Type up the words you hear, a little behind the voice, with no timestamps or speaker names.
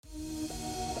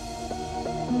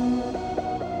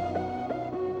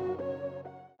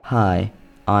Hi,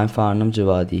 I'm Farnam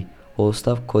Javadi, host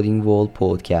of Coding World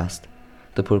podcast.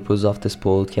 The purpose of this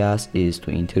podcast is to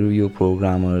interview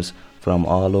programmers from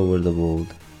all over the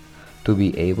world to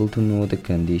be able to know the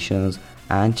conditions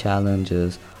and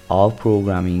challenges of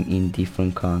programming in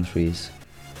different countries.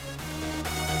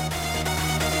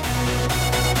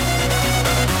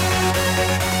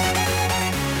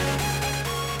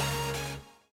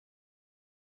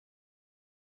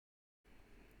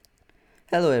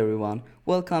 Hello, everyone.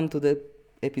 Welcome to the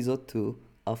episode 2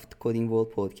 of the Coding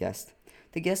World podcast.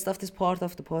 The guest of this part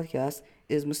of the podcast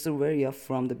is Mr. Weria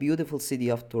from the beautiful city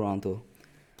of Toronto.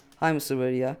 Hi, Mr.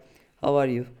 Weria. How are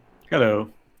you? Hello.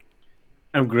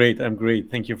 I'm great. I'm great.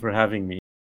 Thank you for having me.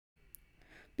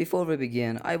 Before we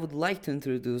begin, I would like to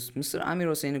introduce Mr. Amir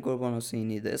Hosseini Gorban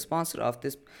Hosseini, the sponsor of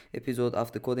this episode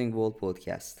of the Coding World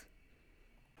podcast.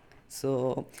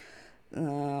 So,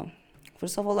 uh,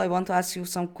 first of all, I want to ask you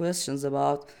some questions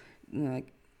about uh,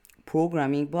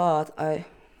 programming, but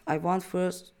I want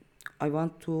first I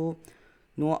want to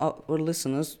know our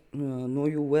listeners know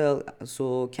you well.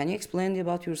 So, can you explain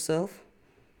about yourself?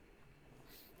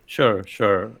 Sure,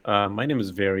 sure. My name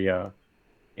is Veria,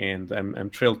 and I'm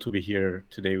thrilled to be here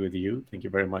today with you. Thank you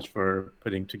very much for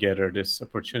putting together this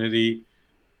opportunity.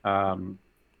 Um,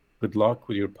 Good luck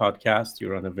with your podcast.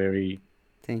 You're on a very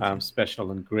Thank you.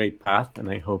 special and great path, and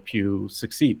I hope you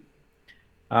succeed.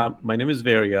 My name is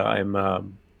Veria. I'm a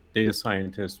data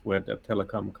scientist with a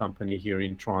telecom company here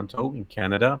in Toronto, in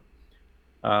Canada.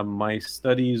 My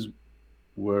studies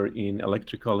were in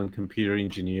electrical and computer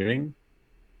engineering.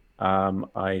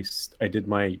 I did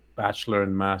my bachelor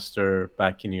and master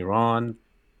back in Iran,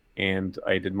 and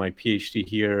I did my PhD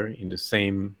here in the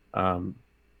same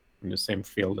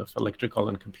field of electrical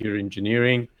and computer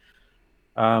engineering.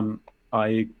 Um,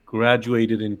 I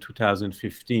graduated in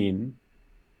 2015,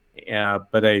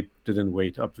 but I didn't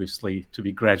wait, obviously, to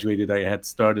be graduated. I had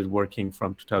started working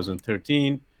from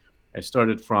 2013. I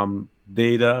started from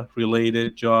data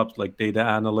related jobs like data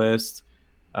analyst,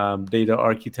 data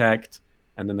architect,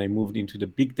 and then I moved into the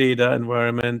big data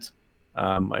environment.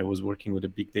 I was working with a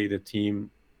big data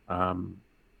team, um,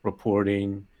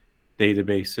 reporting,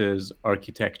 databases,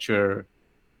 architecture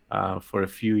for a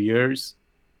few years.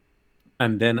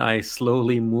 And then I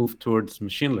slowly moved towards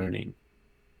machine learning.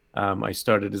 I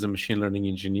started as a machine learning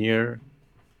engineer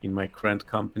in my current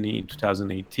company in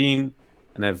 2018,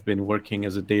 and I've been working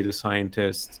as a data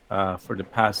scientist for the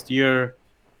past year.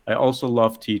 I also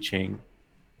love teaching.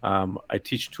 I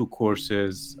teach two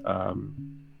courses.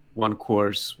 One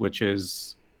course, which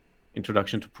is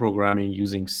Introduction to Programming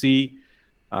using C.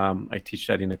 I teach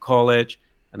that in a college,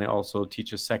 and I also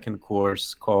teach a second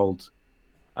course called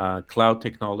Cloud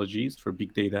Technologies for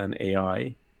Big Data and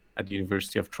AI at the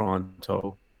University of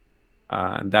Toronto.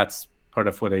 And that's part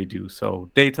of what I do. So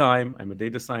daytime, I'm a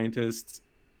data scientist.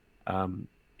 Um,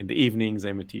 in the evenings,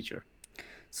 I'm a teacher.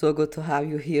 So good to have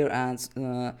you here, and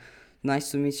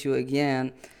nice to meet you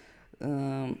again.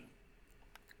 Um,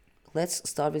 let's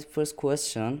start with first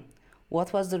question.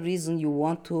 What was the reason you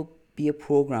want to be a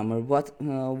programmer?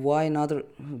 Why another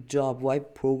job? Why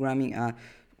programming?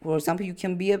 For example, you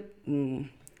can be a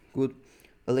good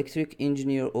electric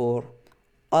engineer or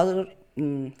other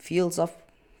fields of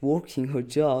working or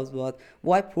jobs, but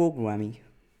why programming?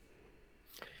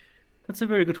 That's a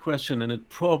very good question, and it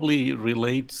probably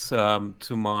relates to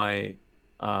my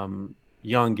um,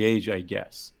 young age, I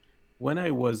guess. When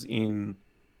I was in,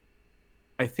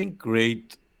 I think,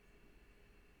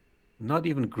 not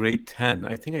even grade 10,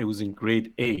 I think I was in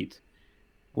grade 8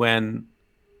 when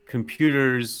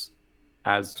computers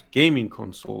as gaming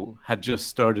console had just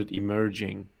started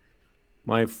emerging.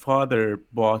 My father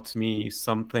bought me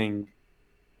something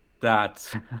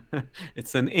that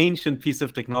it's an ancient piece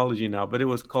of technology now, but it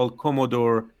was called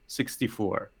Commodore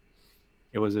 64.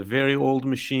 It was a very old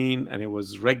machine and it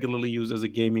was regularly used as a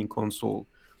gaming console.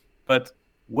 But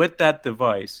with that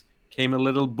device came a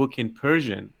little book in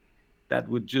Persian that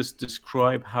would just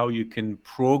describe how you can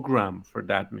program for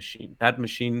that machine. That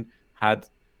machine had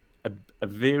a, a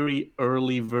very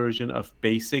early version of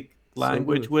basic So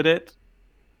language good. with it.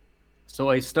 So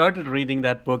I started reading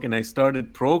that book and I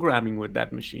started programming with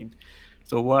that machine.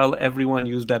 So while everyone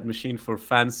used that machine for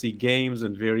fancy games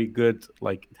and very good,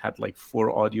 like it had like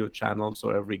four audio channels, so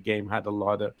every game had a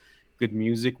lot of good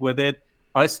music with it,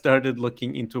 I started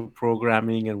looking into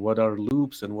programming and what are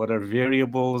loops and what are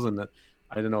variables and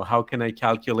I don't know how can I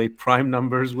calculate prime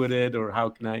numbers with it or how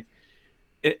can I.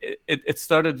 It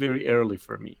started very early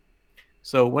for me.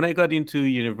 So when I got into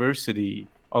university,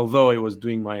 although I was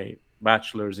doing my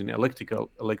bachelor's in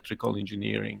electrical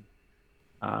engineering,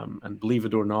 and believe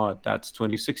it or not, that's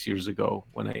 26 years ago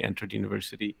when I entered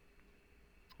university.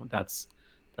 that's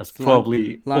that's It's long,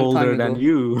 probably long time older than ago.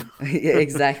 you, Yeah, a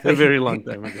exactly. very long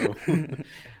time ago.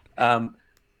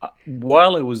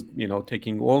 While I was,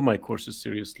 taking all my courses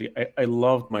seriously, I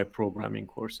loved my programming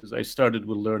courses. I started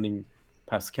with learning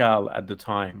Pascal at the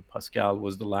time. Pascal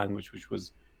was the language which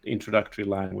was the introductory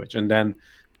language, and then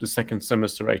the second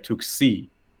semester I took C.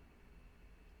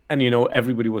 And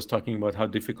everybody was talking about how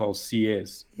difficult C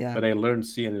is, Yeah. but I learned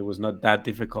C and it was not that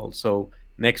difficult. So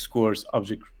next course,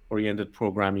 object oriented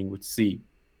programming with C,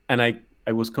 and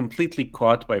I was completely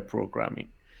caught by programming.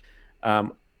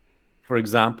 Um, for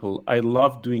example, I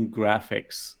love doing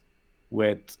graphics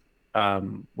with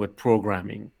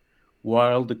programming,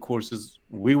 while the courses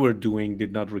we were doing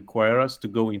did not require us to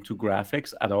go into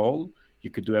graphics at all. You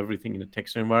could do everything in a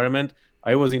text environment.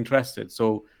 I was interested,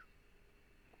 so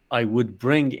I would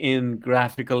bring in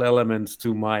graphical elements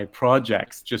to my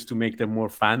projects just to make them more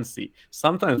fancy.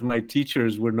 Sometimes my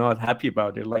teachers were not happy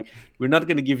about it. Like, we're not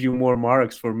going to give you more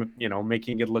marks for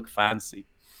making it look fancy.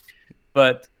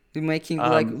 But You're making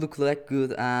like um, look like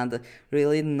good and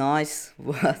really nice,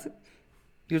 but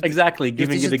your exactly, your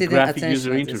giving it teachers a didn't graphic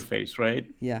user attention at this. interface, right?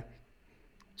 Yeah.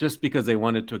 Just because I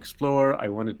wanted to explore, I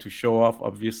wanted to show off,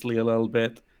 obviously, a little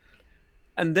bit.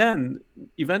 And then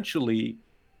eventually,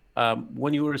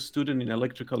 when you are a student in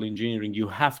electrical engineering, you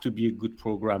have to be a good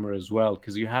programmer as well,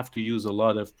 because you have to use a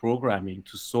lot of programming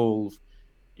to solve,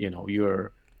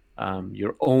 your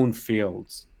own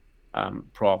fields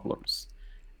problems.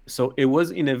 So it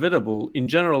was inevitable. In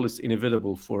general, it's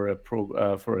inevitable for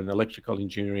for an electrical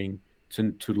engineering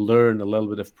to learn a little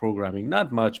bit of programming,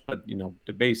 not much, but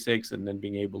the basics, and then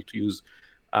being able to use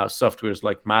softwares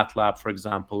like MATLAB, for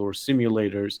example, or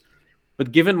simulators.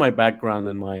 But given my background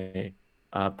and my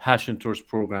passion towards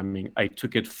programming, I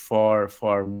took it far,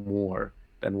 far more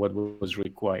than what was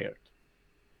required.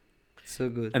 So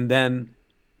good. And then,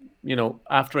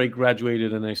 after I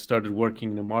graduated and I started working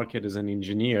in the market as an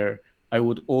engineer, I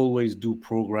would always do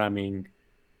programming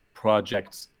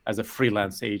projects as a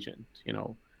freelance agent.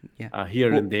 Yeah.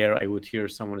 Here Well, and there, I would hear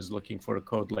someone is looking for a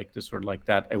code like this or like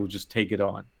that. I would just take it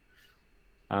on.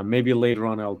 Maybe later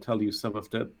on, I'll tell you some of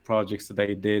the projects that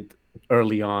I did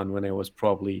early on when I was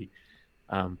probably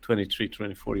 23,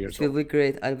 24 it years will old. be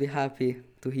great. I'll be happy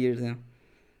to hear them.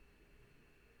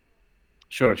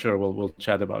 Sure, sure. We'll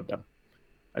chat about them.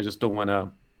 I just don't want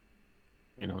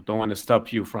to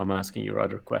stop you from asking your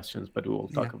other questions, but we will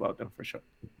Yeah. talk about them for sure.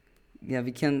 Yeah,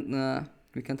 we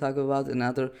can talk about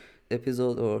another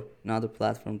episode or another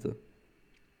platform too.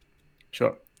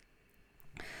 Sure.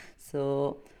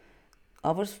 So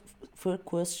our first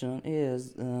question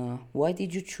is, why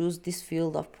did you choose this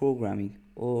field of programming?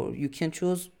 Or you can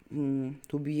choose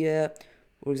to be a,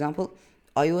 for example,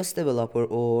 iOS developer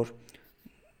or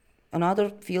another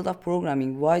field of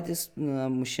programming. Why this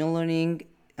machine learning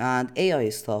and AI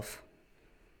stuff?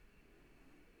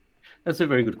 That's a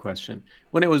very good question.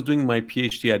 When I was doing my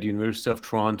PhD at the University of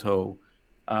Toronto,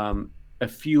 um, a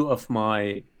few of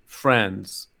my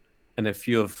friends and a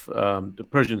few of the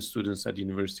Persian students at the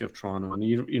University of Toronto, and the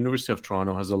University of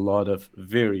Toronto has a lot of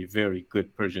very, very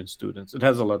good Persian students. It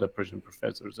has a lot of Persian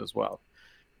professors as well,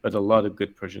 but a lot of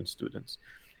good Persian students.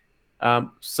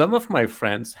 Some of my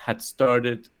friends had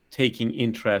started taking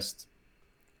interest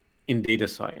in data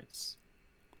science,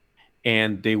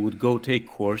 and they would go take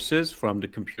courses from the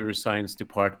computer science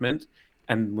department.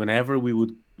 And whenever we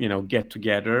would get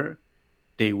together,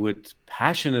 they would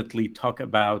passionately talk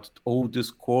about, oh, this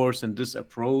course and this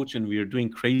approach, and we are doing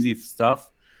crazy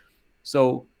stuff.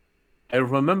 So I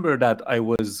remember that I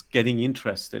was getting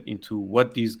interested into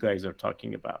what these guys are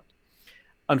talking about.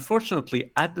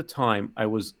 Unfortunately, at the time, I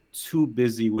was too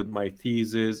busy with my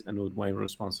thesis and with my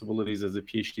responsibilities as a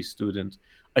PhD student.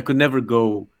 I could never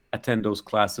go attend those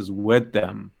classes with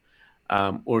them,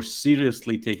 or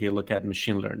seriously take a look at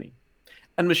machine learning.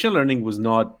 And machine learning was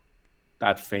not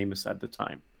that famous at the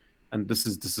time. And this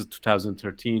is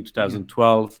 2013, Yeah.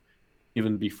 2012,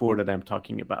 even before that I'm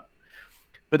talking about.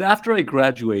 But after I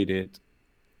graduated,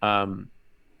 um,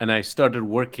 and I started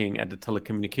working at the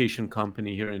telecommunication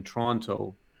company here in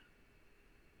Toronto,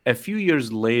 a few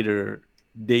years later,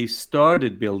 they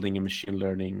started building a machine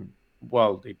learning.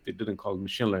 Well, they didn't call it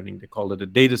machine learning, they called it a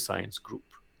data science group,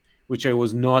 which I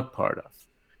was not part of.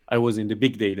 I was in the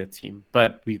big data team,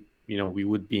 but we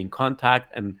would be in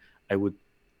contact, and I would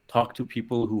talk to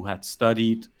people who had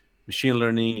studied machine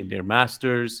learning in their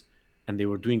masters, and they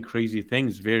were doing crazy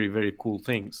things, very, very cool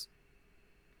things.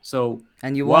 So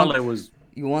And while I was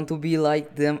you want to be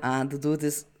like them and do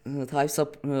this types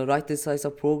of write this types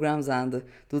of programs and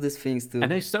do these things too.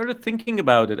 And I started thinking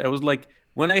about it. I was like,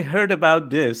 when I heard about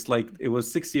this, like it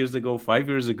was 6 years ago, 5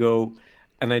 years ago,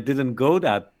 and I didn't go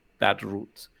that that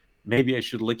route. Maybe I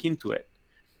should look into it.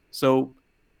 So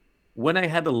when I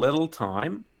had a little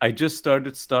time, I just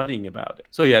started studying about it.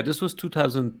 So yeah, this was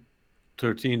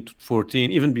 2013,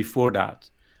 14, even before that.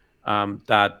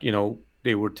 That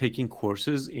they were taking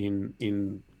courses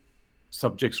in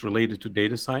subjects related to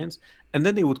data science, and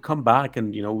then they would come back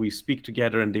and we speak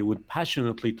together, and they would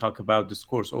passionately talk about this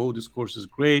course. Oh, this course is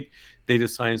great. Data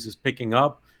science is picking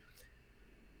up.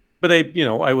 But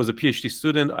I was a PhD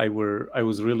student. I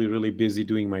was really, really busy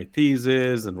doing my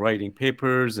thesis and writing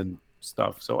papers and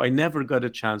stuff. So I never got a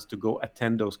chance to go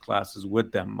attend those classes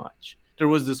with them much. There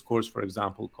was this course, for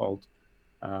example, called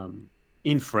um,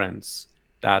 Inference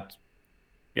that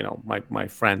my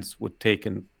friends would take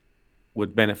and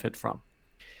would benefit from.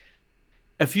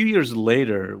 A few years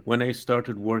later, when I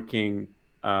started working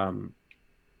um,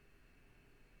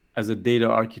 as a data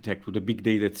architect with a big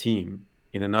data team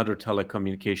in another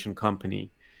telecommunication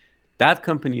company, that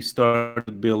company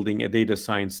started building a data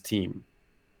science team.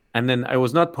 And then I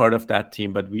was not part of that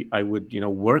team, but I would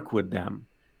work with them,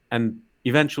 and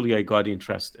eventually I got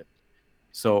interested.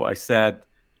 So I said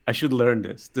I should learn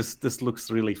this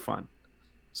looks really fun.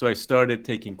 So I started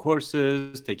taking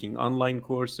courses, taking online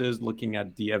courses, looking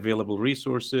at the available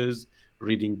resources,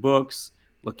 reading books,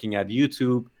 looking at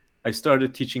YouTube. I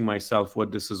started teaching myself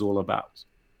what this is all about.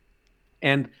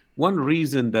 And one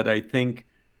reason that I think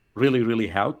really, really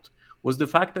helped was the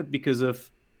fact that because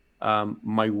of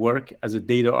my work as a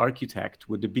data architect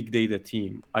with the big data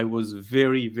team, I was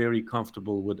very, very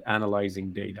comfortable with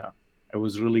analyzing data. I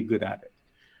was really good at it,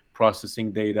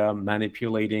 processing data,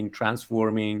 manipulating,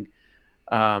 transforming,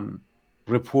 um,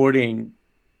 reporting.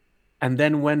 And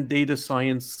then when data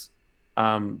science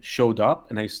showed up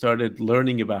and I started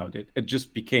learning about it, it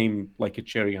just became like a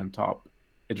cherry on top.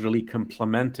 It really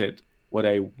complemented what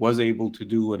I was able to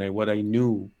do and what I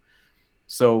knew.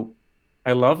 So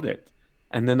I loved it.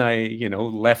 And then I,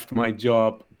 left my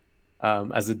job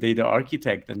as a data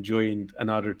architect and joined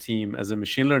another team as a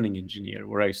machine learning engineer,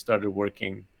 where I started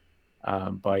working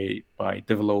by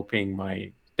developing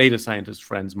my data scientist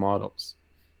friends' models.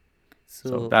 So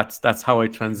So that's how I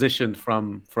transitioned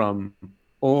from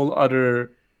all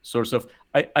other sorts of.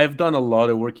 I've done a lot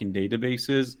of work in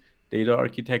databases, data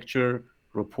architecture,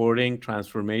 reporting,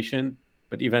 transformation,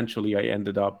 but eventually I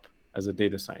ended up as a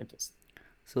data scientist.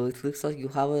 So it looks like you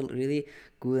have a really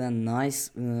good and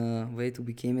nice way to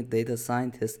become a data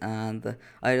scientist, and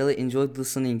I really enjoyed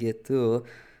listening it too.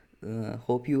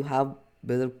 Hope you have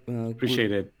better, good.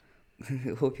 Appreciate it.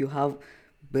 Hope you have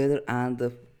better and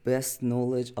the best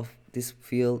knowledge of this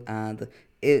field, and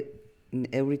it,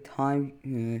 every time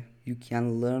you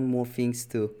can learn more things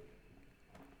too.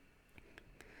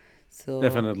 So,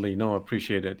 Definitely. No,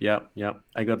 appreciate it. Yeah, yeah.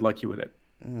 I got lucky with it.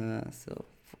 so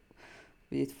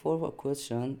with follow-up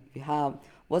question, we have: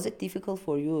 was it difficult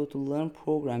for you to learn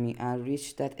programming and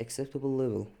reach that acceptable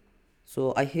level?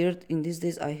 So I heard in these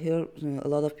days, I hear a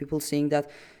lot of people saying that,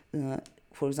 uh,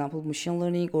 for example, machine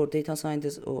learning or data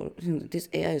scientist or this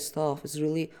AI stuff is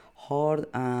really hard,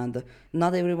 and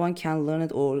not everyone can learn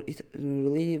it, or it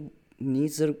really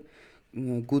needs a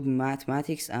good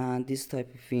mathematics and this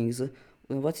type of things.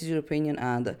 What is your opinion,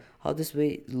 and how this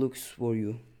way looks for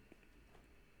you?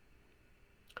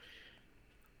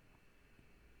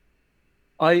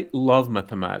 I love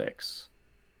mathematics,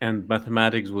 and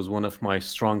mathematics was one of my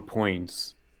strong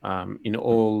points in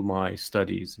all my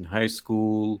studies in high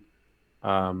school,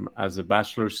 as a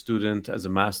bachelor student, as a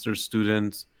master's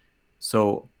student.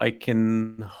 So I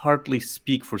can hardly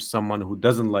speak for someone who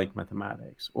doesn't like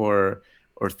mathematics or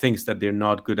thinks that they're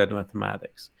not good at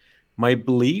mathematics. My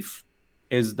belief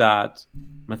is that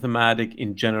mathematics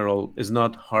in general is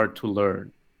not hard to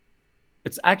learn.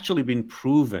 It's actually been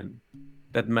proven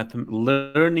that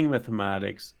learning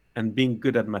mathematics and being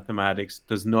good at mathematics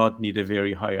does not need a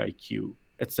very high IQ.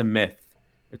 It's a myth.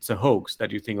 It's a hoax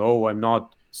that you think, oh, I'm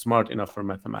not smart enough for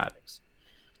mathematics.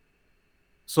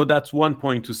 So that's one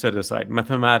point to set aside.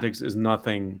 Mathematics is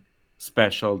nothing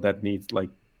special that needs like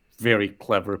very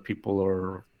clever people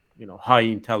or high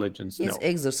intelligence. Needs No,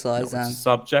 exercise no, it's a and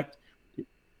subject. need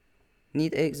You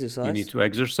need exercise. to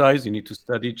exercise, you need to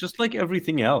study, just like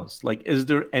everything else. Like, is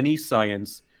there any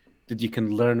science that you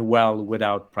can learn well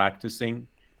without practicing,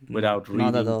 No, without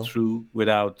not at reading all. through,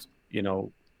 without,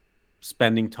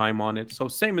 spending time on it? So,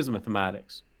 same as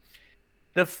mathematics.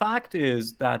 The fact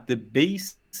is that the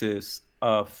basis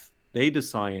of data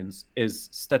science is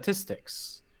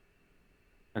statistics,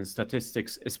 and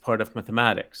statistics is part of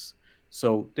mathematics.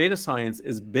 So, data science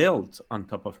is built on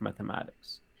top of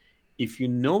mathematics. If you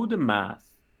know the math,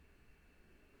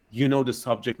 you know the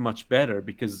subject much better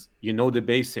because you know the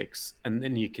basics, and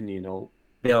then you can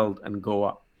build and go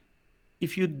up.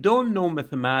 If you don't know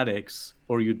mathematics,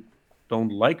 or you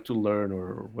don't like to learn,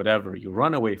 or whatever, you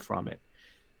run away from it,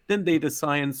 then data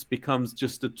science becomes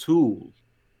just a tool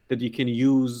that you can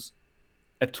use,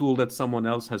 a tool that someone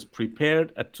else has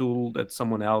prepared, a tool that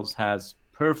someone else has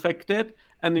perfected,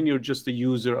 and then you're just a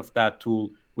user of that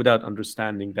tool without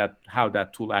understanding that how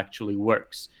that tool actually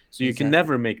works. So you can Exactly.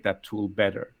 never make that tool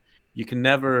better. You can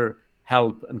never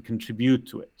help and contribute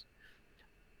to it.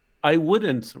 I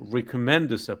wouldn't recommend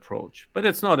this approach, but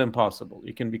it's not impossible.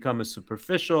 You can become a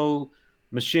superficial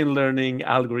machine learning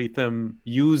algorithm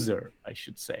user, I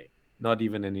should say, not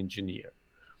even an engineer.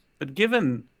 But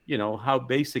given, how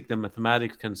basic the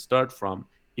mathematics can start from,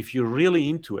 if you're really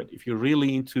into it, if you're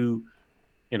really into,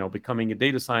 becoming a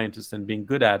data scientist and being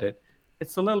good at it,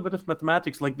 it's a little bit of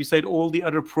mathematics, like beside all the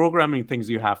other programming things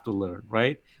you have to learn,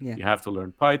 right? Yeah. You have to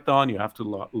learn Python, you have to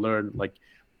learn, like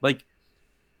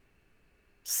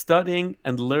studying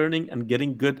and learning and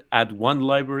getting good at one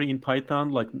library in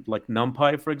Python, like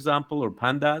NumPy, for example, or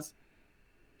Pandas.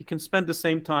 You can spend the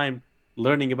same time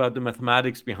learning about the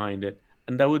mathematics behind it,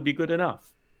 and that would be good enough.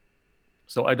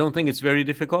 So I don't think it's very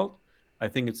difficult. I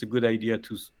think it's a good idea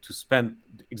to spend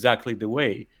exactly the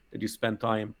way that you spend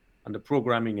time on the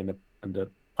programming and the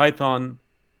Python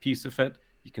piece of it.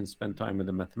 You can spend time in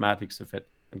the mathematics of it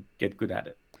and get good at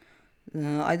it.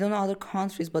 I don't know other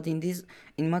countries, but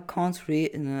in my country,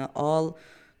 all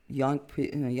young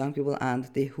people and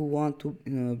they who want to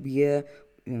be a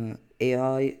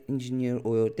AI engineer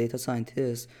or data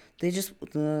scientist,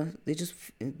 the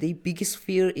biggest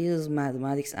fear is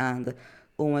mathematics and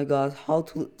oh my god, how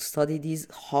to study these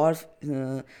hard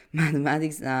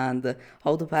mathematics and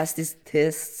how to pass these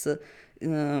tests.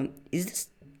 Is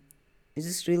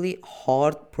this really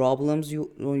hard problems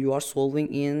you are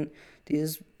solving in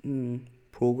these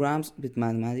programs with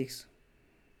mathematics?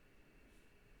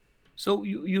 So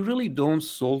you really don't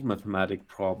solve mathematic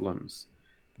problems,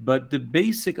 but the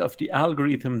basic of the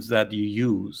algorithms that you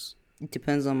use It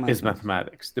depends on is mathematics.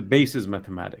 mathematics. The base is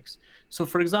mathematics. So,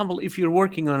 for example, if you're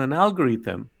working on an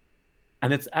algorithm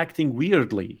and it's acting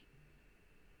weirdly,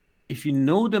 if you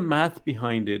know the math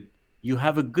behind it, you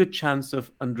have a good chance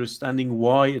of understanding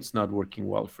why it's not working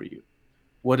well for you,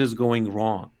 what is going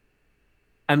wrong.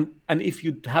 And if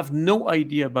you have no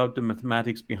idea about the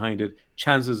mathematics behind it,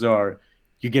 chances are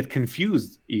you get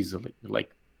confused easily.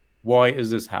 Like, why is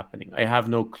this happening? I have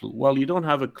no clue. Well, you don't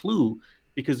have a clue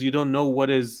because you don't know what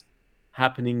is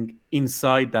happening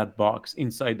inside that box,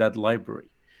 inside that library.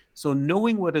 So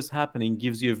knowing what is happening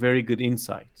gives you a very good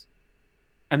insight.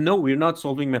 And no, we're not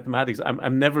solving mathematics.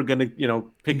 I'm never going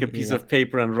to, pick a piece Yeah. of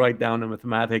paper and write down a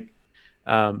mathematic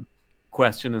um,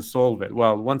 question and solve it.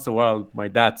 Well, once in a while, my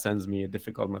dad sends me a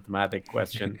difficult mathematic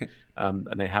question,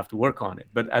 and I have to work on it.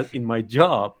 But in my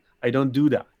job, I don't do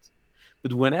that.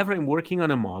 But whenever I'm working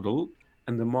on a model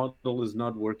and the model is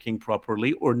not working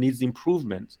properly or needs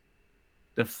improvement,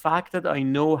 the fact that I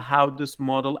know how this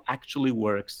model actually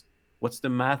works, what's the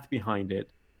math behind it,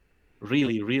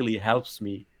 really, really helps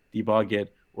me debug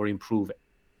it or improve it.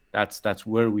 That's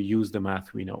where we use the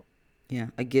math we know. Yeah,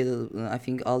 I get it. I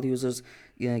think all users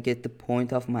get the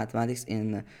point of mathematics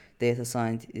in data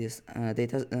science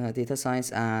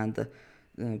and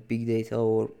big data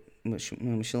or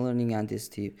machine learning and these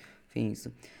two things.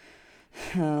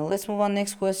 Let's move on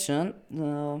next question.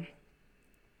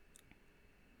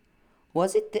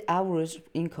 Was it the average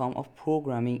income of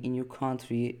programming in your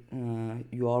country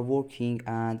you are working,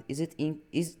 and is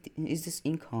this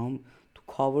income to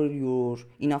cover your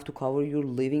enough to cover your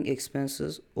living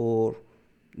expenses or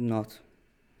not?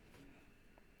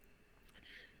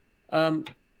 Um,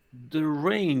 the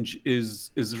range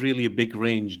is really a big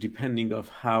range depending of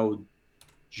how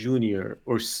junior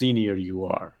or senior you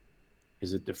are.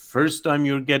 Is it the first time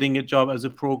you're getting a job as a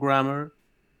programmer,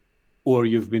 or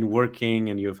you've been working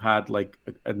and you've had like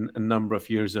a number of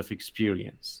years of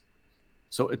experience?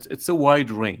 So it's a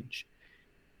wide range.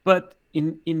 But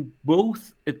in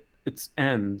both its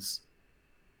ends,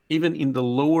 even in the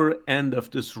lower end of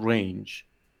this range,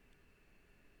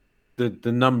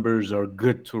 the numbers are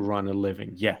good to run a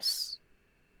living. Yes,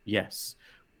 yes.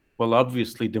 Well,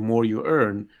 obviously, the more you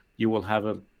earn, you will have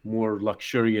a more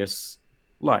luxurious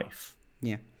life.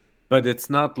 Yeah, But it's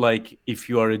not like if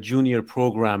you are a junior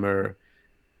programmer,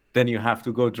 then you have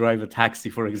to go drive a taxi,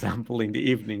 for example, in the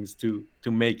evenings to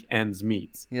make ends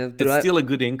meet. yeah. It's drive still a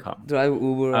good income. drive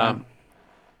Uber and Um,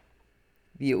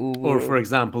 be or, Uber. for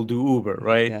example, do Uber,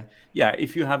 right? Yeah, Yeah,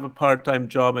 if you have a part-time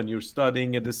job and you're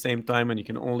studying at the same time and you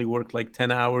can only work like 10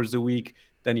 hours a week,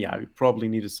 then yeah, you probably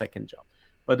need a second job.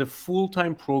 But a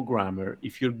full-time programmer,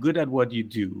 if you're good at what you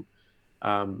do,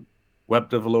 um, web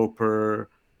developer,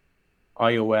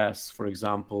 iOS, for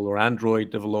example, or Android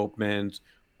development,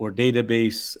 or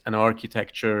database and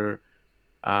architecture.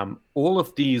 All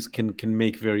of these can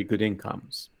make very good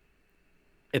incomes.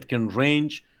 It can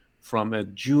range from a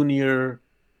junior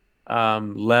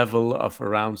level of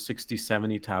around 60,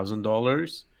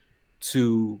 $70,000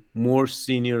 to more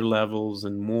senior levels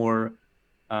and more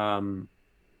um,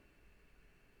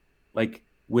 like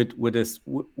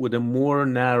with a more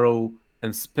narrow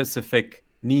and specific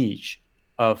niche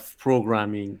of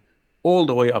programming, all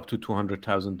the way up to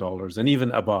 $200,000 and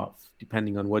even above,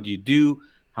 depending on what you do,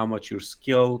 how much your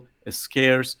skill is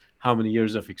scarce, how many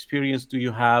years of experience do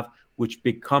you have, which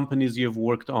big companies you've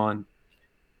worked on.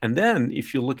 And then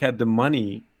if you look at the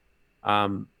money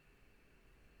um,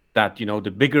 that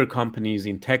the bigger companies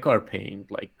in tech are paying,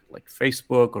 like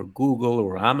Facebook or Google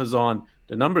or Amazon,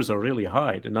 the numbers are really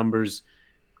high. The numbers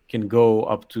can go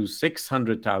up to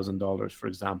 $600,000, for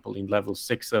example, in level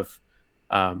six of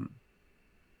um,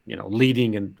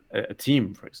 leading a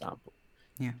team, for example.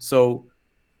 Yeah. So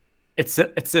it's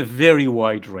a very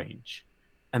wide range,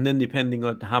 and then depending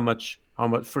on how much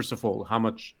first of all, how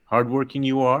much hardworking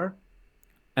you are,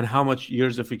 and how much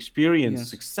years of experience, Yes.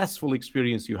 successful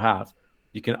experience you have,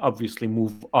 you can obviously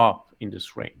move up in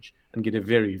this range and get a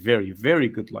very, very, very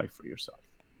good life for yourself.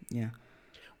 Yeah.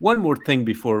 One more thing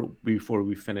before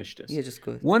we finish this. Yeah. Just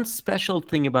good. One special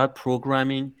thing about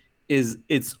programming is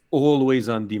it's always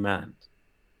on demand.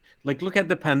 Like look at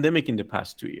the pandemic in the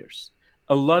past 2 years.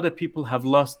 A lot of people have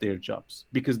lost their jobs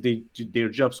because their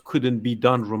jobs couldn't be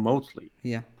done remotely.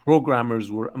 Yeah.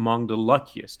 Programmers were among the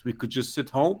luckiest. We could just sit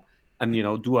home and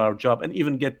do our job and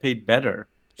even get paid better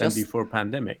than Just before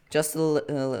pandemic. just a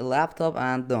laptop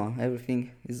and done.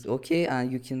 Everything is okay,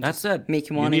 and you can That's just it. make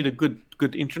You need money. a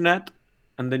good internet,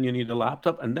 and then you need a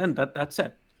laptop, and then that's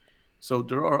it. So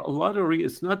there are a lot of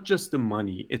it's not just the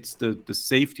money, it's the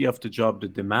safety of the job, the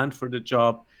demand for the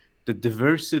job, the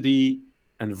diversity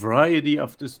and variety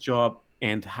of this job,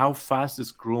 and how fast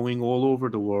it's growing all over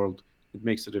the world. It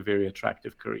makes it a very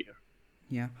attractive career.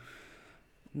 Yeah.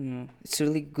 It's a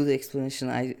really good explanation.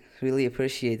 I really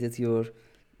appreciated your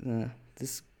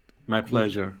this My good.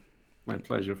 pleasure. My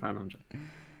pleasure, Fanonja.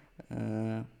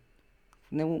 Uh,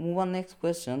 Now move on. Next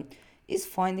question: is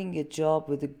finding a job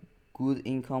with a good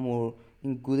income or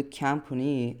in good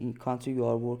company in country you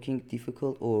are working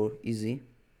difficult or easy?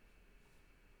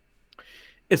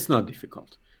 It's not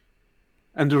difficult.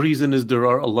 And the reason is there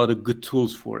are a lot of good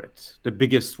tools for it. The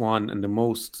biggest one and the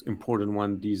most important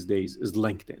one these days is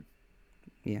LinkedIn.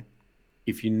 Yeah.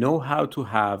 If you know how to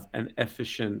have an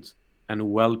efficient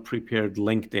and well prepared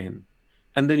LinkedIn,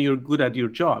 and then you're good at your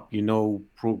job,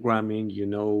 programming,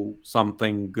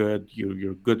 something good,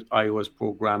 you're a good iOS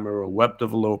programmer or web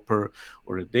developer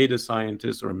or a data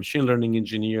scientist or a machine learning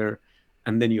engineer,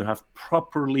 and then you have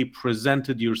properly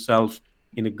presented yourself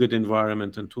in a good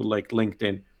environment and tool like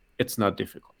LinkedIn, it's not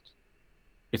difficult.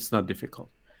 It's not difficult.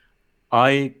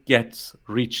 I get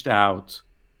reached out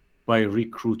by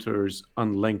recruiters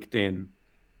on LinkedIn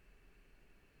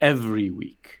every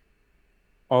week,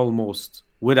 almost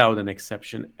without an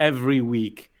exception. Every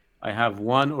week, I have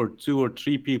one or two or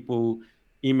three people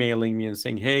emailing me and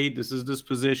saying, "Hey, this is this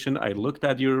position. I looked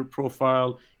at your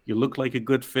profile. You look like a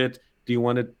good fit. Do you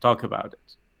want to talk about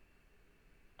it?"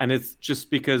 And it's just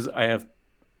because I have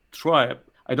tried.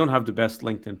 I don't have the best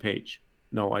LinkedIn page.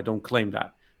 No, I don't claim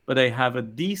that. But I have a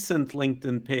decent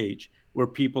LinkedIn page where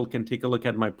people can take a look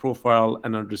at my profile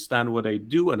and understand what I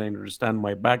do, and I understand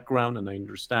my background, and I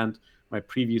understand my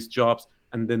previous jobs,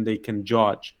 and then they can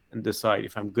judge and decide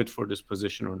if I'm good for this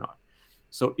position or not.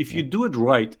 So if Yeah. you do it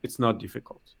right, it's not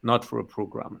difficult, not for a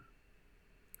programmer.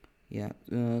 Yeah.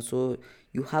 So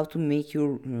you have to make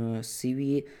your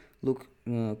CV look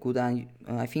good, and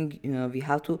I think we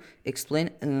have to explain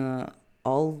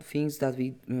all things that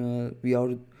we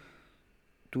are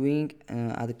doing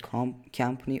at the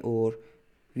company, or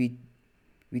we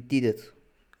we did it.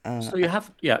 So you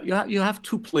have, yeah, you have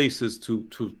two places to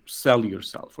sell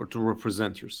yourself or to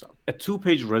represent yourself: a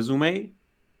two-page resume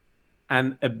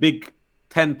and a big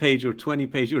 10-page or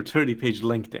 20-page or 30-page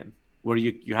LinkedIn, where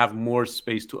you have more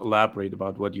space to elaborate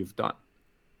about what you've done.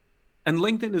 And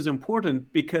LinkedIn is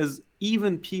important because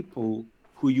even people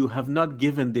who you have not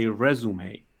given their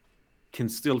resume can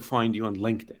still find you on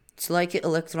LinkedIn. It's like an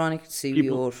electronic CV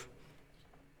People, or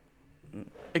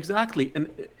exactly, and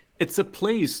it's a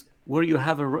place where you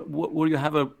have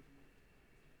a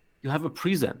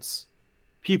presence.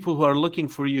 People who are looking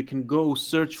for you can go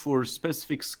search for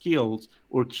specific skills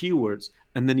or keywords,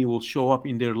 and then you will show up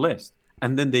in their list.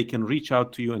 And then they can reach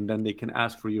out to you, and then they can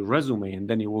ask for your resume, and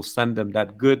then you will send them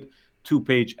that good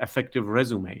two-page effective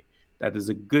resume that is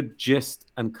a good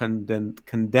gist and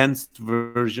condensed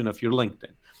version of your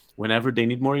LinkedIn. Whenever they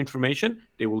need more information,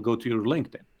 they will go to your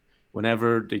LinkedIn. Whenever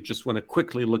they just want to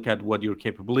quickly look at what your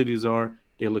capabilities are,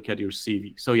 they look at your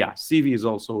CV. So yeah, CV is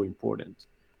also important.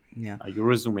 Yeah, Your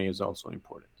resume is also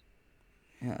important.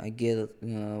 yeah, I get it.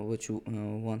 What you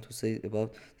want to say about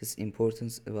this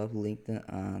importance about LinkedIn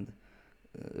and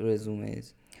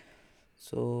resumes.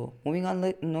 So moving on,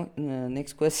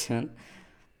 next question.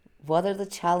 What are the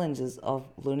challenges of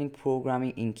learning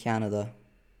programming in Canada?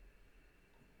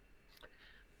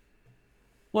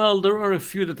 Well, there are a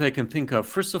few that I can think of.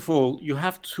 First of all, you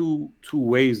have two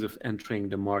ways of entering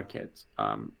the market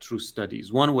through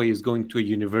studies. One way is going to a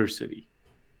university.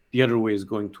 The other way is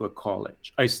going to a college.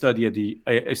 I studied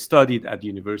at the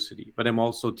university, but I'm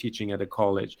also teaching at a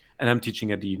college, and I'm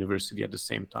teaching at the university at the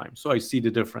same time. So I see the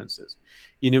differences.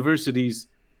 Universities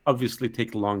obviously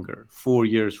take longer, 4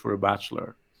 years for a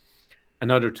bachelor,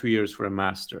 another 2 years for a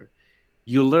master.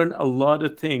 You learn a lot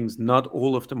of things. Not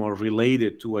all of them are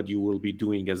related to what you will be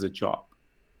doing as a job,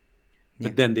 Yeah,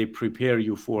 but then they prepare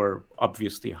you for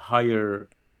obviously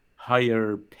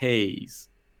higher pays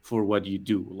for what you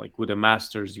do. Like with a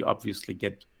master's, you obviously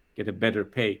get a better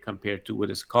pay compared to with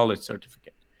a college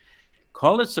certificate.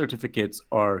 College certificates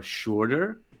are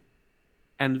shorter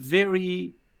and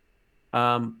very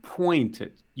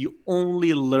pointed. You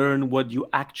only learn what you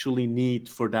actually need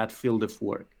for that field of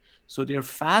work. So they're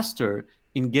faster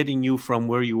in getting you from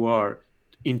where you are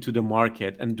into the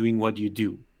market and doing what you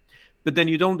do. But then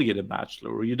you don't get a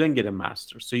bachelor or you don't get a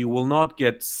master. So you will not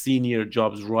get senior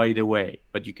jobs right away,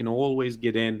 but you can always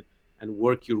get in and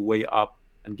work your way up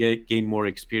and gain more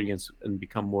experience and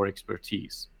become more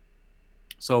expertise.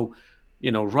 So,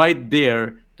 right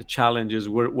there, the challenge is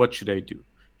what should I do?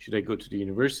 Should I go to the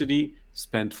university,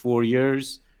 spend 4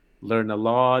 years, learn a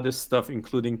lot of stuff,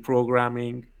 including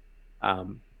programming?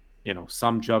 Um,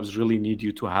 some jobs really need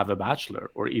you to have a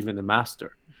bachelor or even a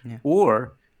master. yeah,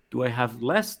 Or do I have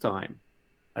less time?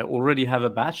 I already have a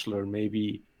bachelor.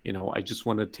 Maybe, I just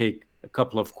want to take a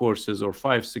couple of courses or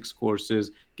 5, 6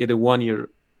 courses, get a 1 year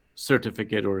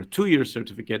certificate or a 2 year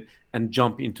certificate, and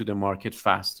jump into the market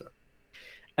faster.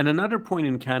 And another point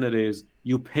in Canada is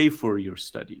you pay for your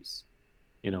studies.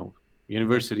 You know, yeah.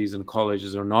 universities and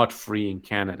colleges are not free in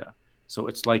Canada. So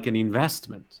it's like an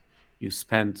investment. You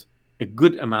spend a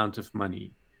good amount of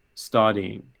money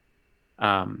studying,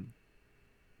 um,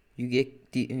 You get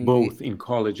you both get, in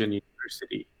college and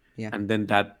university. yeah, And then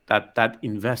that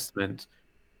investment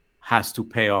has to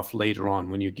pay off later on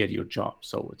when you get your job.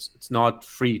 So it's not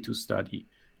free to study.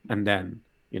 And then,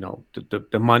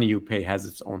 the money you pay has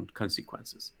its own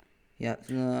consequences. yeah.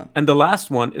 And the last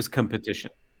one is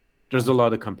competition. There's a Okay.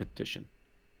 lot of competition.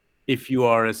 If you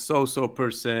are a so-so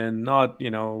person, not,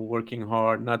 working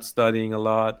hard, not studying a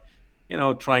lot,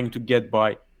 trying to get by,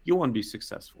 you won't be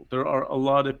successful. There are a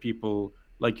lot of people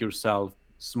like yourself,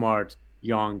 smart,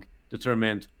 young,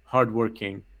 determined,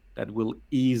 hardworking, that will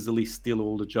easily steal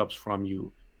all the jobs from you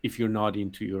if you're not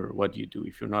into your what you do.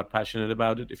 If you're not passionate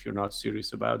about it, if you're not serious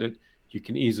about it, you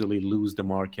can easily lose the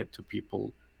market to people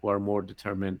who are more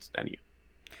determined than you.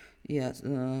 Yes.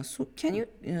 So can you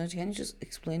just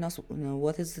explain us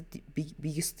what is the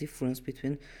biggest difference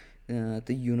between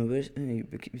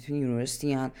between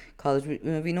university and college?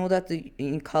 We know that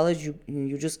in college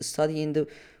you just study in the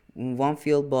one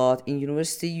field, but in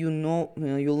university you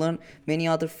learn many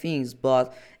other things.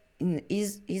 But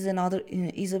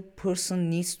is a person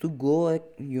needs to go at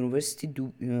university to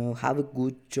have a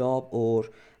good job or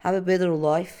have a better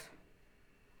life?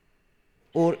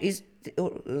 Or is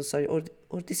or sorry or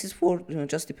this is for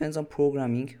just depends on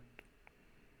programming.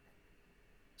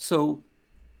 So,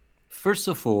 first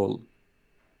of all,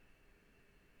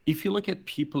 if you look at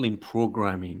people in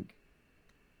programming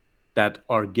that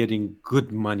are getting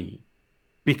good money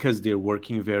because they're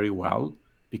working very well,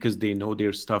 because they know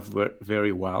their stuff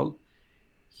very well,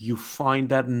 you find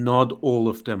that not all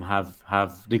of them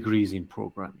have degrees in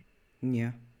programming.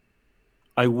 Yeah.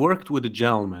 I worked with a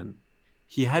gentleman.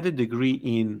 He had a degree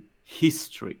in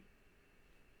history.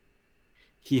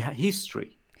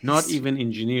 History, not History. even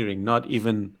engineering, not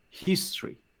even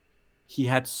history. He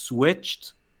had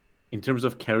switched in terms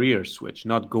of career switch,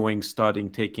 not going, studying,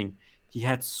 taking. He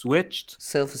had switched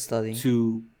Self-studying.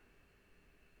 to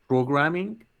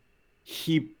programming.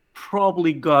 He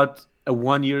probably got a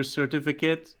 1 year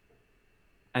certificate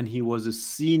and he was a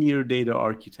senior data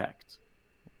architect.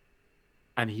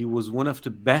 And he was one of the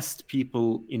best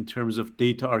people in terms of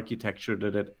data architecture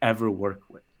that I'd ever worked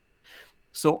with.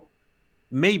 So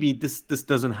maybe this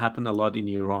doesn't happen a lot in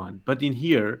Iran, but in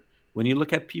here, when you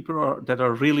look at people that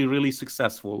are really really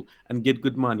successful and get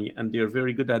good money and they're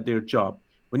very good at their job,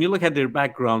 When you look at their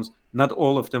backgrounds, not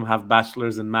all of them have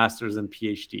bachelors and masters and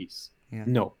PhDs. Yeah.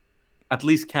 No, at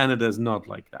least Canada is not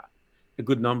like that. A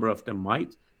good number of them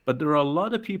might, but there are a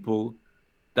lot of people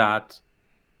that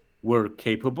were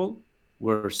capable,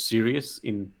 were serious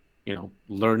in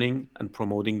learning and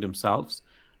promoting themselves,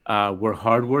 were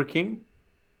hardworking,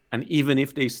 and even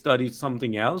if they studied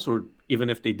something else, or even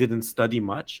if they didn't study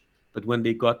much, but when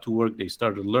they got to work, they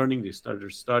started learning, they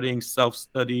started studying, self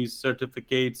studies,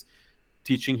 certificates,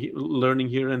 teaching, learning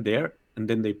here and there, and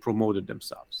then they promoted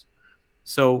themselves.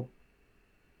 So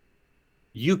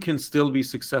you can still be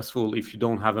successful if you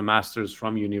don't have a master's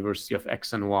from University of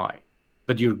X and Y,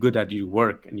 but you're good at your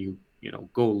work, and you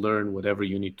go learn whatever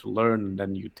you need to learn, and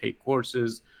then you take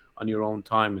courses on your own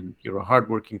time, and you're a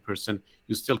hardworking person.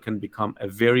 You still can become a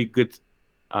very good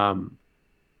um,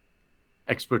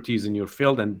 expertise in your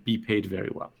field and be paid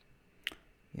very well.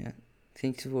 Yeah,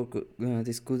 thank you for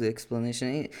this good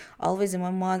explanation. Always in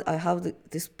my mind, I have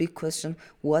this big question: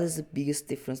 what is the biggest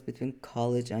difference between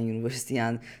college and university?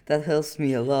 And that helps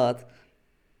me a lot.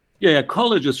 Yeah,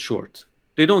 college is short.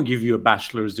 They don't give you a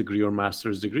bachelor's degree or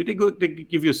master's degree. They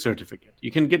give you a certificate.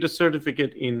 You can get a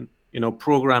certificate in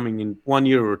programming in 1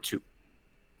 year or two.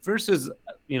 Versus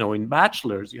in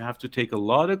bachelor's, you have to take a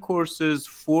lot of courses,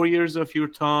 4 years of your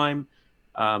time,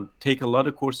 take a lot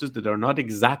of courses that are not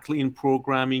exactly in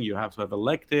programming. You have to have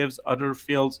electives, other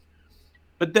fields.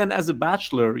 But then as a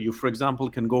bachelor, you, for example,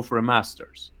 can go for a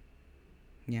master's.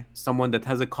 Yeah, Someone that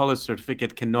has a college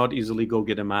certificate cannot easily go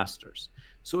get a master's.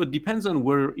 So it depends on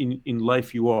where in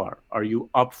life you are. Are you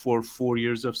up for 4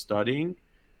 years of studying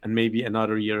and maybe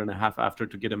another year and a half after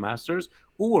to get a master's?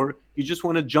 Or you just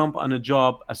want to jump on a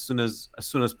job as soon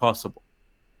as possible.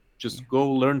 yeah, Just go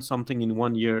learn something in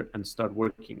 1 year and start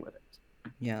working with it.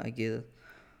 yeah, I get it.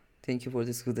 Thank you for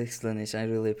this good explanation. I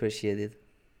really appreciate it.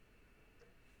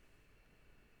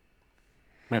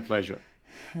 My pleasure.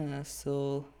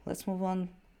 So let's move on.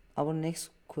 Our next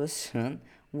question: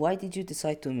 why did you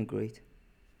decide to immigrate?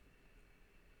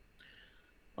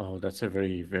 Oh, that's a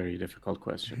very, very difficult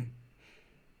question.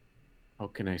 How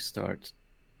can I start?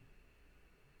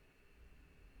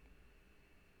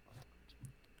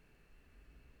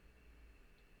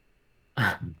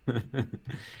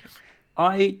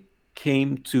 I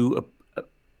came to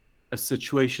a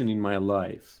situation in my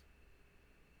life,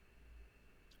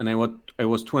 and I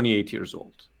was 28 years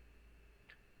old.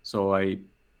 So I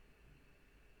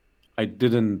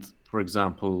didn't, for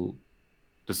example,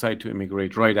 decide to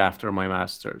immigrate right after my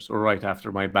master's or right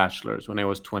after my bachelor's when I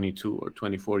was 22 or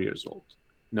 24 years old.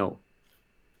 No.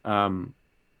 Um,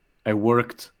 I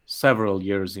worked several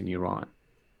years in Iran.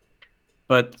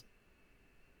 But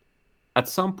at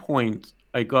some point,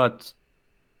 I got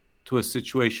to a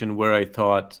situation where I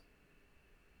thought,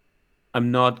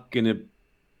 I'm not going to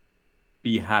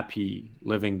be happy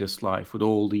living this life with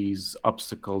all these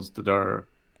obstacles that are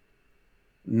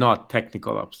not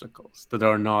technical obstacles, that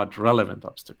are not relevant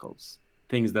obstacles,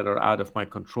 things that are out of my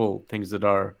control, things that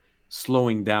are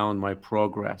slowing down my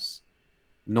progress,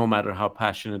 no matter how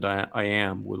passionate I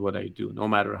am with what I do, no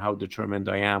matter how determined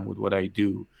I am with what I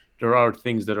do. There are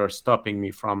things that are stopping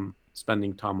me from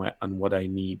spending time on what I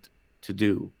need to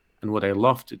do and what I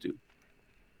love to do.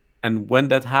 And when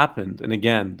that happened, and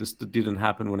again, this didn't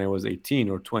happen when I was 18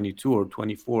 or 22 or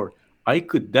 24, I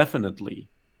could definitely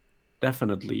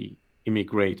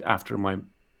immigrate after my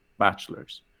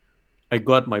bachelor's. I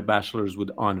got my bachelor's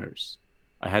with honors.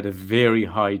 I had a very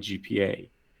high GPA.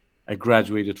 I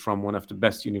graduated from one of the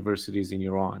best universities in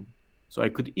Iran. So I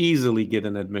could easily get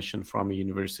an admission from a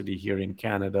university here in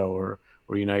Canada or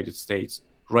United States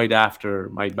right after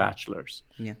my bachelor's.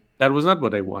 Yeah, That was not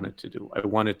what I wanted to do. I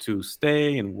wanted to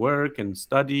stay and work and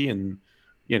study and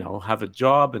have a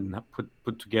job and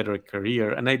put together a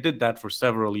career. And I did that for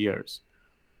several years.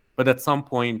 But at some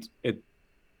point, it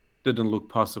didn't look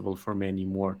possible for me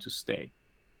anymore to stay.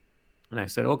 And I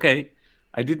said, okay,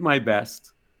 I did my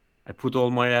best. I put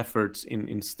all my efforts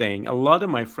in staying. A lot of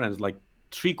my friends, like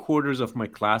 3/4 of my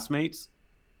classmates,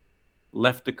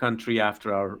 left the country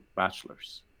after our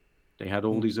bachelor's. They had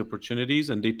all oh, these opportunities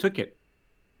and they took it.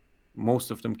 Most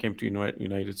of them came to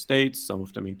United States, some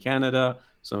of them in Canada,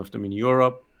 some of them in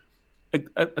Europe.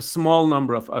 A small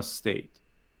number of us stayed.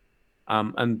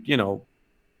 And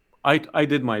I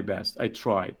did my best. I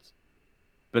tried.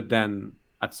 But then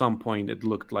at some point it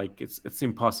looked like it's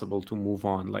impossible to move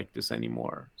on like this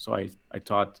anymore. So I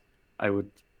thought I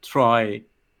would try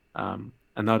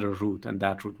another route, and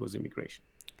that route was immigration.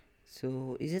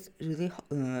 so is it really,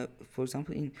 for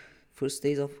example, in first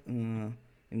days of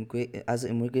as an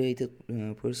immigrated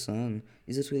person,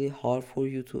 is it really hard for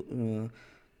you to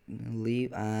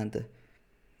live and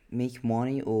make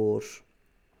money, or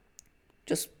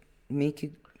just make a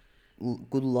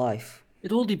good life.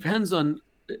 It all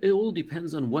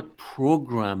depends on what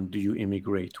program do you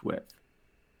immigrate with.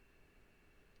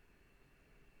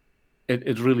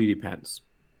 It really depends.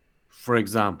 For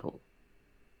example,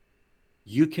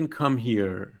 you can come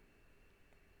here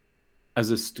as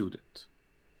a student.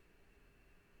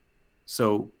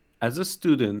 So, as a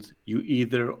student, you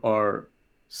either are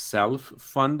self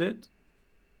funded,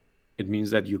 it means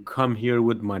that you come here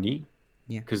with money,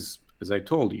 Yeah, because, as I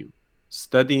told you,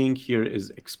 studying here is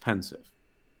expensive.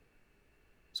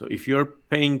 So, if you're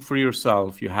paying for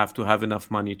yourself, you have to have enough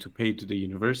money to pay to the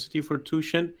university for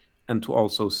tuition and to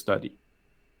also study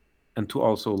and to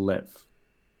also live.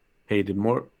 Pay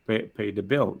the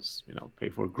bills, pay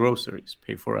for groceries,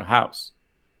 pay for a house.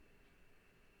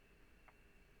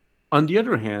 On the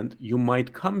other hand, you might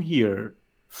come here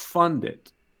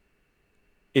funded.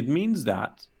 It means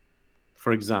that,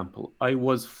 for example, I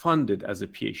was funded as a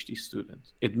PhD student.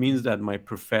 It yeah, means that my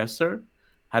professor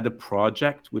had a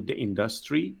project with the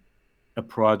industry, a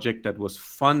project that was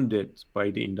funded by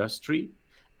the industry,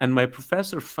 and my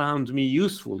professor found me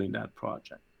useful in that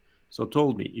project. So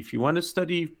told me, if you want to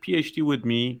study PhD with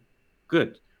me,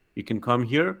 good. You can come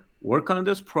here, work on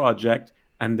this project,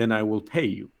 and then I will pay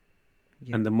you.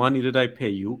 yeah, And the money that I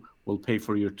pay you will pay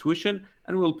for your tuition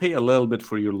and will pay a little bit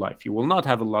for your life. You will not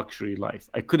have a luxury life.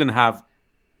 I couldn't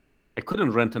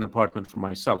rent an apartment for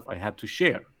myself. I had to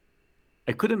share.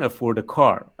 I couldn't afford a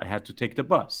car. I had to take the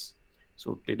bus.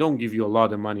 So they don't give you a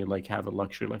lot of money like have a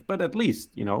luxury life, but at least,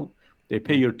 they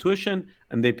pay yeah, your tuition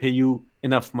and they pay you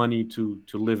enough money to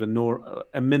live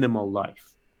a minimal life.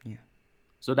 yeah,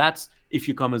 So that's if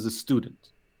you come as a student.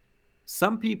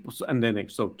 Some people, and then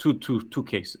so two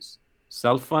cases: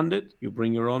 self-funded, you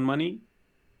bring your own money;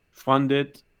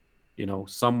 funded,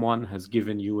 someone has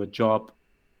given you a job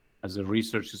as a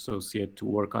research associate to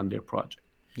work on their project.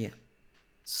 yeah,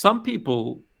 Some people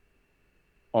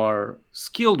are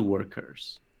skilled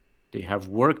workers. They have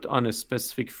worked on a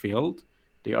specific field.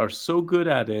 They are so good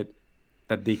at it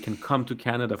that they can come to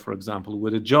Canada, for example,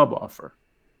 with a job offer.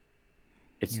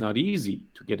 It's yeah, not easy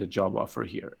to get a job offer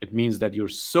here. It means that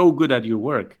you're so good at your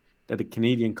work that a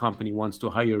Canadian company wants to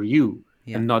hire you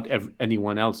yeah, and not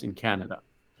anyone else in Canada.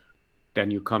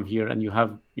 Then you come here and you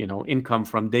have, income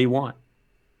from day one.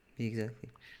 exactly.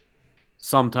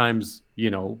 Sometimes,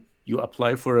 you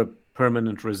apply for a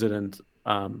permanent resident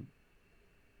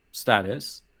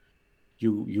status.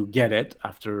 You get it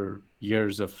after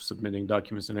years of submitting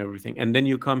documents and everything, and then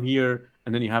you come here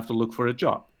and then you have to look for a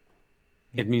job.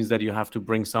 Yeah, It means that you have to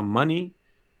bring some money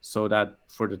so that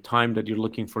for the time that you're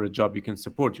looking for a job you can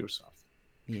support yourself.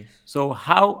 yes, So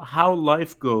how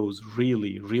life goes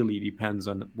really depends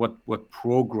on what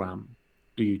program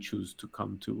do you choose to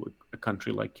come to a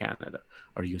country like Canada.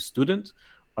 Are you a student?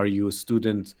 Are you a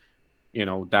student,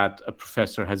 that a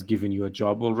professor has given you a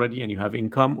job already and you have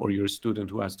income, or you're a student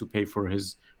who has to pay for his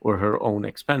or her own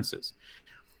expenses?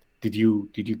 Did you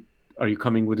are you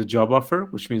coming with a job offer,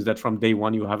 which means that from day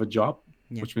one you have a job,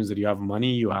 yeah, which means that you have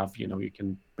money, you can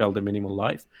build a minimal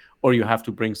life, or you have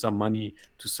to bring some money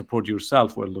to support yourself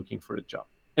while looking for a job.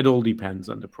 It all depends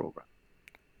on the program.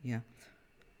 yeah.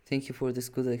 Thank you for this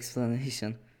good explanation.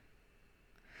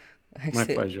 My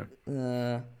Actually, pleasure.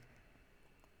 uh,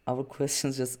 our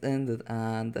questions just ended,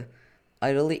 and I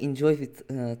really enjoyed with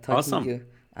talking Awesome. you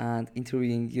and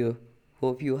interviewing you.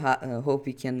 Hope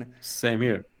we can Same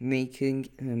here. make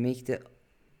the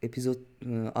episode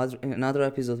another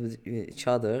episode with each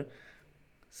other.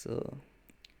 So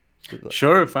goodbye.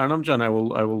 Sure, Farnamjan,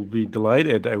 I will be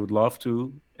delighted. I would love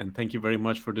to. And thank you very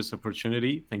much for this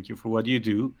opportunity. Thank you for what you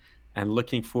do. And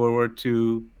looking forward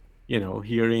to,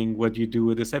 hearing what you do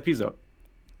with this episode.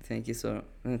 Thank you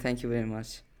very much.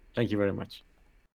 Thank you very much.